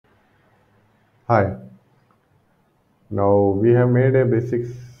Hi, now we have made a basic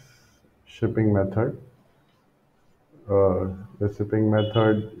shipping method. The shipping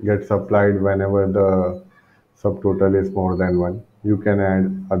method gets applied whenever the subtotal is more than one. You can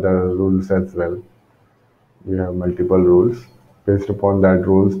add other rules as well. We have multiple rules. Based upon that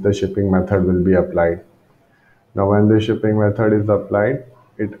rules, the shipping method will be applied. Now when the shipping method is applied,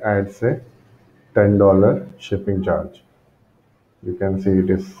 it adds a $10 shipping charge. You can see it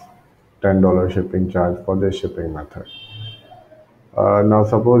is $10 shipping charge for the shipping method. Now,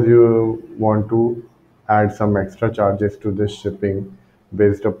 suppose you want to add some extra charges to this shipping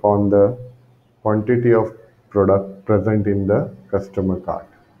based upon the quantity of product present in the customer cart.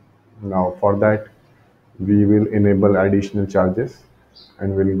 Now, for that, we will enable additional charges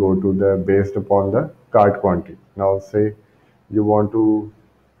and we'll go to the based upon the cart quantity. Now, say you want to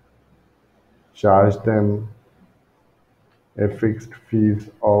charge them a fixed fees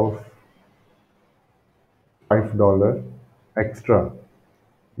of $5 extra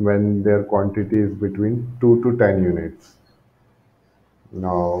when their quantity is between 2 to 10 units.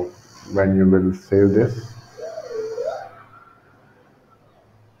 Now, when you will save this,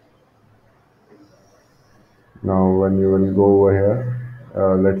 now when you will go over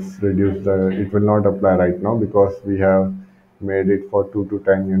here, let's reduce it will not apply right now because we have made it for 2 to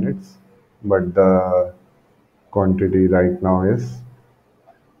 10 units, but the quantity right now is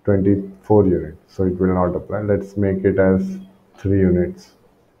 24 units, so it will not apply. Let's make it as 3 units.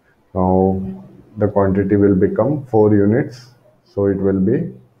 Now, the quantity will become 4 units, so it will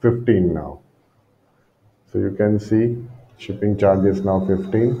be 15 now. So you can see shipping charge is now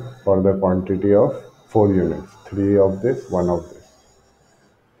 15 for the quantity of 4 units, 3 of this, 1 of this.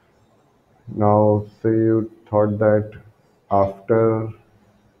 Now say you thought that after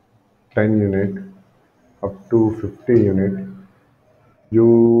 10 unit up to 50 unit,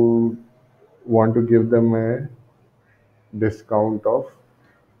 you want to give them a discount of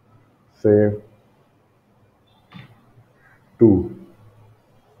say 2.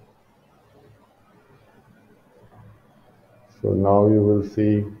 So now you will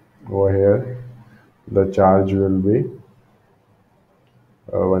see over here the charge will be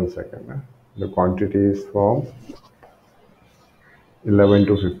 1 second. The quantity is from 11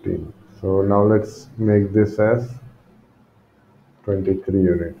 to 15. So now let's make this as 23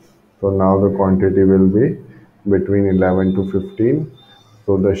 units. So now the quantity will be between 11 to 15.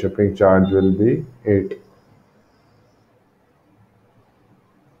 So the shipping charge will be 8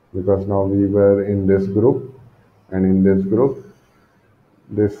 because now we were in this group, and in this group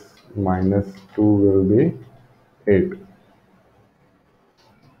this minus 2 will be 8.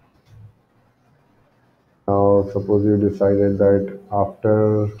 Now suppose you decided that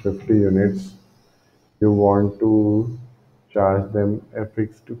after 50 units you want to charge them a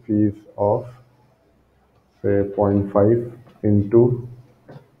fixed fees of say zero point 0.5 into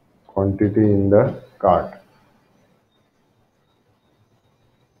quantity in the cart,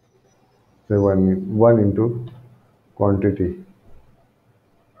 say 1 into quantity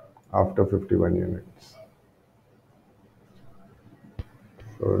after 51 units.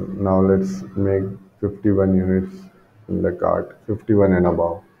 So now let's make 51 units in the cart, 51 and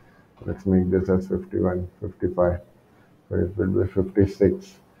above. Let's make this as 51, 55. So it will be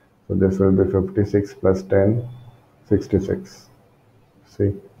 56. So this will be 56 plus 10, 66.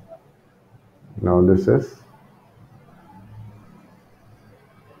 See, now this is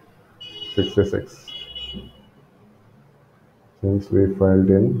 66. Since we filed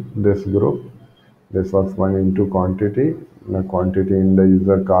in this group, this was 1 into quantity. The quantity in the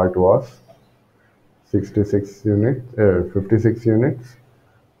user cart was 66 units, 56 units.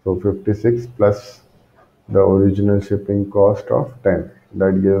 So 56 plus the original shipping cost of 10.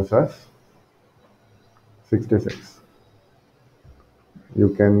 That gives us 66. You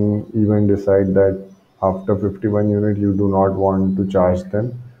can even decide that after 51 units you do not want to charge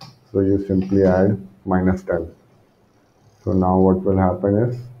them. So you simply add minus 10. So now what will happen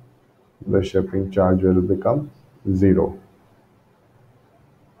is the shipping charge will become 0.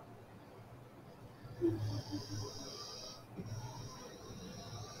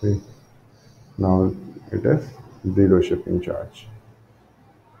 See, now it is 0 shipping charge.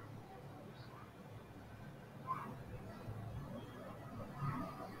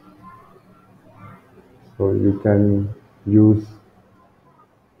 So you can use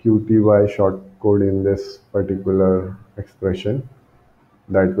QTY short code in this particular expression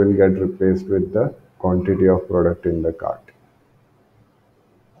that will get replaced with the quantity of product in the cart.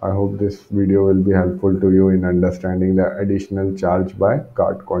 I hope this video will be helpful to you in understanding the additional charge by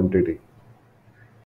cart quantity.